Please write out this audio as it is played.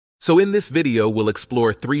So in this video, we'll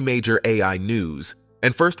explore three major AI news,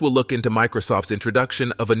 and first we'll look into Microsoft's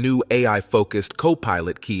introduction of a new AI-focused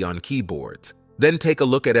Copilot key on keyboards. Then take a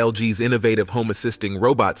look at LG's innovative home-assisting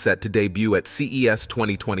robot set to debut at CES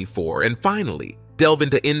 2024, and finally, delve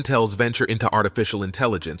into Intel's venture into artificial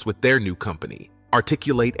intelligence with their new company,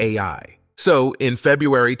 Articul8 AI. So, in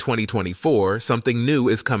February 2024, something new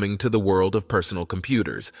is coming to the world of personal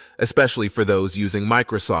computers, especially for those using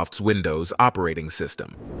Microsoft's Windows operating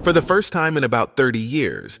system. For the first time in about 30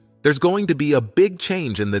 years, there's going to be a big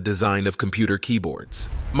change in the design of computer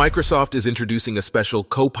keyboards. Microsoft is introducing a special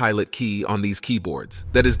Copilot key on these keyboards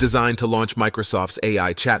that is designed to launch Microsoft's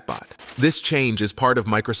AI chatbot. This change is part of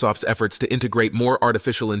Microsoft's efforts to integrate more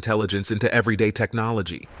artificial intelligence into everyday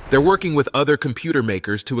technology. They're working with other computer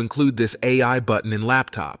makers to include this AI button in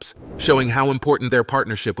laptops, showing how important their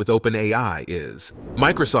partnership with OpenAI is.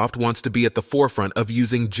 Microsoft wants to be at the forefront of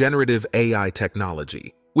using generative AI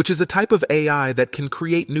technology, which is a type of AI that can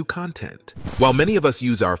create new content. While many of us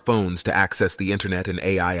use our phones to access the internet and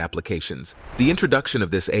AI applications, the introduction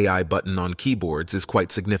of this AI button on keyboards is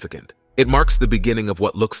quite significant. It marks the beginning of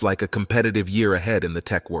what looks like a competitive year ahead in the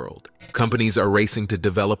tech world. Companies are racing to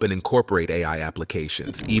develop and incorporate AI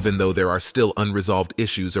applications, even though there are still unresolved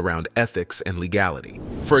issues around ethics and legality.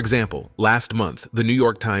 For example, last month, the New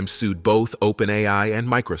York Times sued both OpenAI and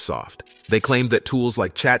Microsoft. They claimed that tools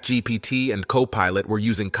like ChatGPT and Copilot were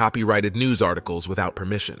using copyrighted news articles without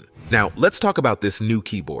permission. Now, let's talk about this new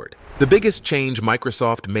keyboard. The biggest change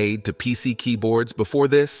Microsoft made to PC keyboards before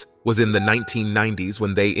this was in the 1990s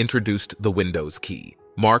when they introduced the Windows key,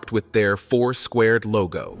 marked with their four-squared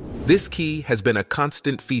logo. This key has been a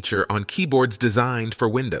constant feature on keyboards designed for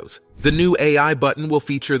Windows. The new AI button will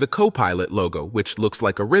feature the Copilot logo, which looks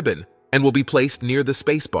like a ribbon, and will be placed near the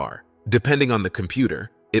spacebar. Depending on the computer,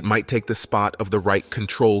 it might take the spot of the right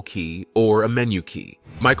control key or a menu key.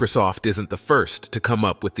 Microsoft isn't the first to come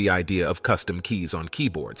up with the idea of custom keys on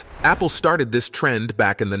keyboards. Apple started this trend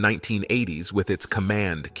back in the 1980s with its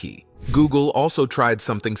Command key. Google also tried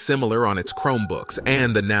something similar on its Chromebooks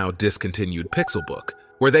and the now discontinued Pixelbook,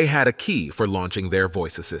 where they had a key for launching their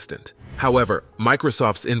voice assistant. However,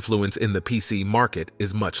 Microsoft's influence in the PC market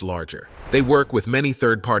is much larger. They work with many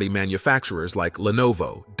third-party manufacturers like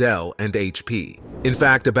Lenovo, Dell, and HP. In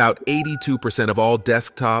fact, about 82% of all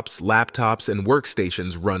desktops, laptops, and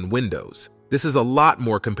workstations run Windows. This is a lot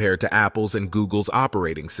more compared to Apple's and Google's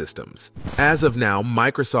operating systems. As of now,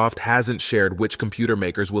 Microsoft hasn't shared which computer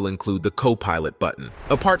makers will include the Copilot button,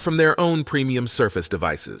 apart from their own premium Surface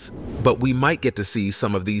devices. But we might get to see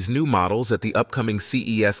some of these new models at the upcoming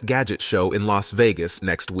CES Gadget Show in Las Vegas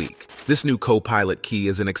next week. This new Copilot key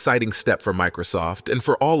is an exciting step for Microsoft and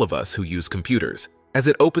for all of us who use computers, as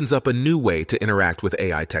it opens up a new way to interact with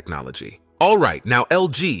AI technology. Alright, now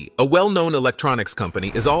LG, a well-known electronics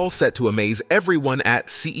company, is all set to amaze everyone at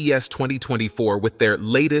CES 2024 with their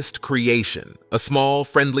latest creation, a small,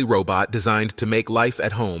 friendly robot designed to make life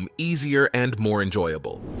at home easier and more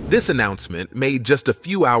enjoyable. This announcement, made just a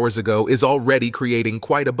few hours ago, is already creating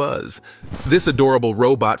quite a buzz. This adorable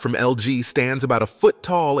robot from LG stands about a foot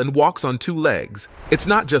tall and walks on two legs. It's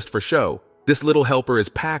not just for show. This little helper is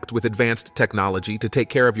packed with advanced technology to take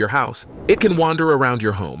care of your house. It can wander around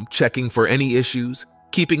your home, checking for any issues,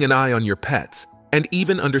 keeping an eye on your pets, and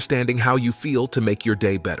even understanding how you feel to make your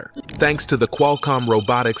day better. Thanks to the Qualcomm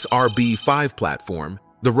Robotics RB5 platform,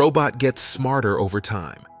 the robot gets smarter over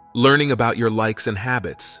time, learning about your likes and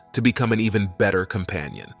habits to become an even better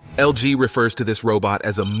companion. LG refers to this robot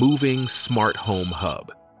as a moving smart home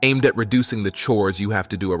hub, aimed at reducing the chores you have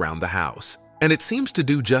to do around the house. And it seems to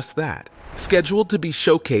do just that. Scheduled to be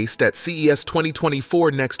showcased at CES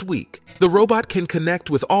 2024 next week, the robot can connect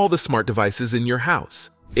with all the smart devices in your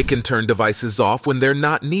house. It can turn devices off when they're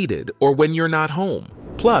not needed or when you're not home.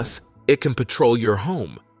 Plus, it can patrol your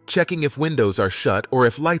home, checking if windows are shut or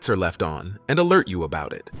if lights are left on, and alert you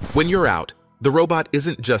about it. When you're out, the robot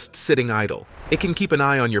isn't just sitting idle. It can keep an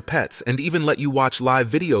eye on your pets and even let you watch live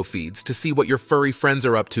video feeds to see what your furry friends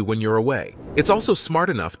are up to when you're away. It's also smart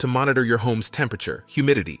enough to monitor your home's temperature,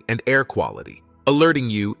 humidity, and air quality, alerting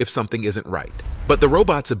you if something isn't right. But the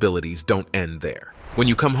robot's abilities don't end there. When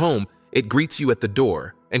you come home, it greets you at the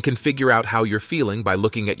door and can figure out how you're feeling by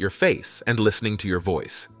looking at your face and listening to your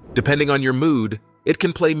voice. Depending on your mood, it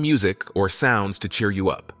can play music or sounds to cheer you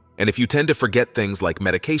up. And if you tend to forget things like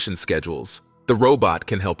medication schedules, the robot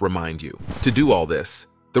can help remind you. To do all this,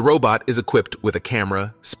 the robot is equipped with a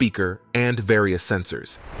camera, speaker, and various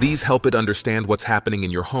sensors. These help it understand what's happening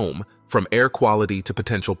in your home, from air quality to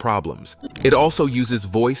potential problems. It also uses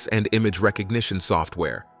voice and image recognition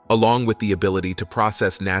software, along with the ability to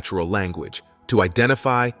process natural language, to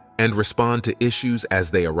identify and respond to issues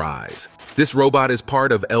as they arise. This robot is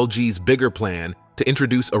part of LG's bigger plan to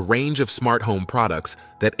introduce a range of smart home products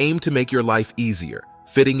that aim to make your life easier,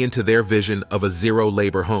 fitting into their vision of a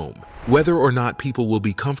zero-labor home. Whether or not people will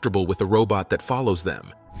be comfortable with a robot that follows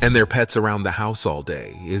them and their pets around the house all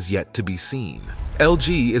day is yet to be seen.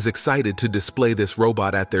 LG is excited to display this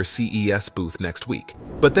robot at their CES booth next week,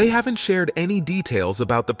 but they haven't shared any details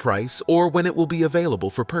about the price or when it will be available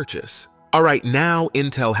for purchase. Alright, now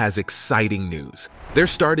Intel has exciting news. They're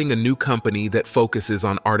starting a new company that focuses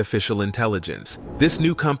on artificial intelligence. This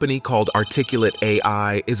new company called Articul8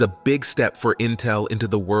 AI is a big step for Intel into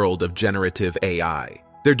the world of generative AI.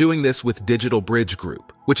 They're doing this with Digital Bridge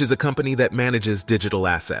Group, which is a company that manages digital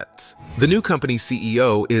assets. The new company's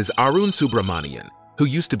CEO is Arun Subramanian, who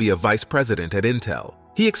used to be a vice president at Intel.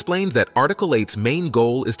 He explained that Articul8's main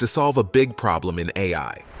goal is to solve a big problem in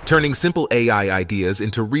AI, turning simple AI ideas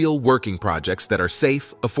into real working projects that are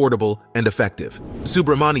safe, affordable, and effective.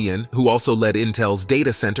 Subramanian, who also led Intel's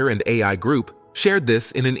data center and AI group, shared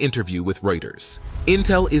this in an interview with Reuters.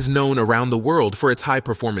 Intel is known around the world for its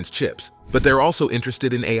high-performance chips, but they're also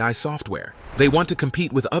interested in AI software. They want to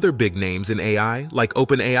compete with other big names in AI like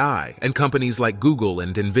OpenAI and companies like Google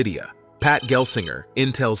and NVIDIA. Pat Gelsinger,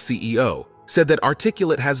 Intel's CEO, said that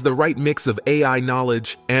Articul8 has the right mix of AI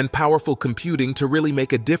knowledge and powerful computing to really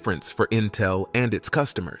make a difference for Intel and its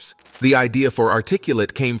customers. The idea for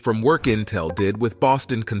Articul8 came from work Intel did with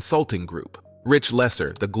Boston Consulting Group. Rich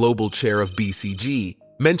Lesser, the global chair of BCG,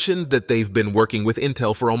 mentioned that they've been working with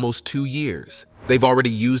Intel for almost 2 years. They've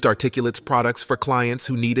already used Articul8's products for clients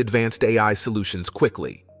who need advanced AI solutions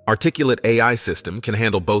quickly. Articul8 AI system can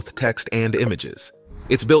handle both text and images.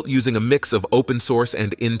 It's built using a mix of open source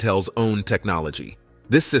and Intel's own technology.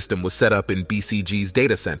 This system was set up in BCG's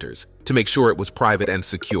data centers to make sure it was private and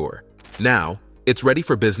secure. Now, it's ready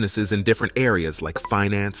for businesses in different areas like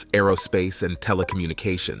finance, aerospace, and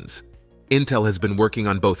telecommunications. Intel has been working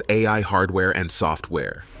on both AI hardware and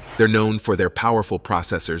software. They're known for their powerful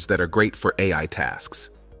processors that are great for AI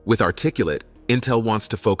tasks. With Articul8, Intel wants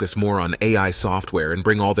to focus more on AI software and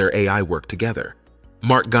bring all their AI work together.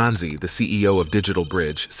 Mark Gonzi, the CEO of Digital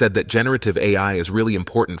Bridge, said that generative AI is really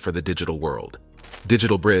important for the digital world.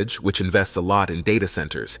 Digital Bridge, which invests a lot in data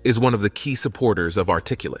centers, is one of the key supporters of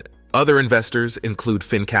Articul8. Other investors include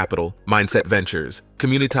Fin Capital, Mindset Ventures,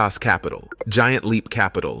 Communitas Capital, Giant Leap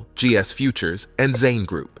Capital, GS Futures, and Zane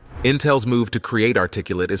Group. Intel's move to create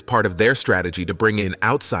Articul8 is part of their strategy to bring in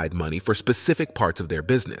outside money for specific parts of their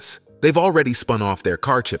business. They've already spun off their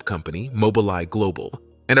car chip company, Mobileye Global,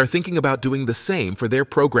 and are thinking about doing the same for their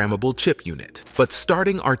programmable chip unit. But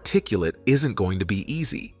starting Articul8 isn't going to be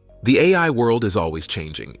easy. The AI world is always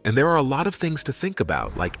changing, and there are a lot of things to think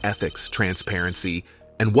about, like ethics, transparency,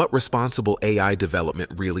 and what responsible AI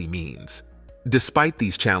development really means. Despite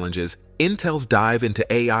these challenges, Intel's dive into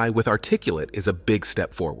AI with Articul8 is a big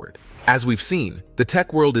step forward. As we've seen, the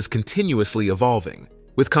tech world is continuously evolving,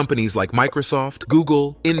 with companies like Microsoft,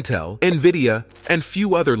 Google, Intel, NVIDIA, and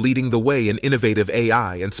few other leading the way in innovative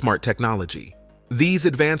AI and smart technology. These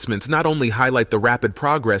advancements not only highlight the rapid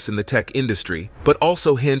progress in the tech industry, but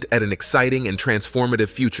also hint at an exciting and transformative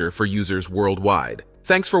future for users worldwide.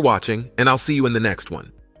 Thanks for watching, and I'll see you in the next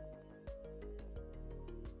one.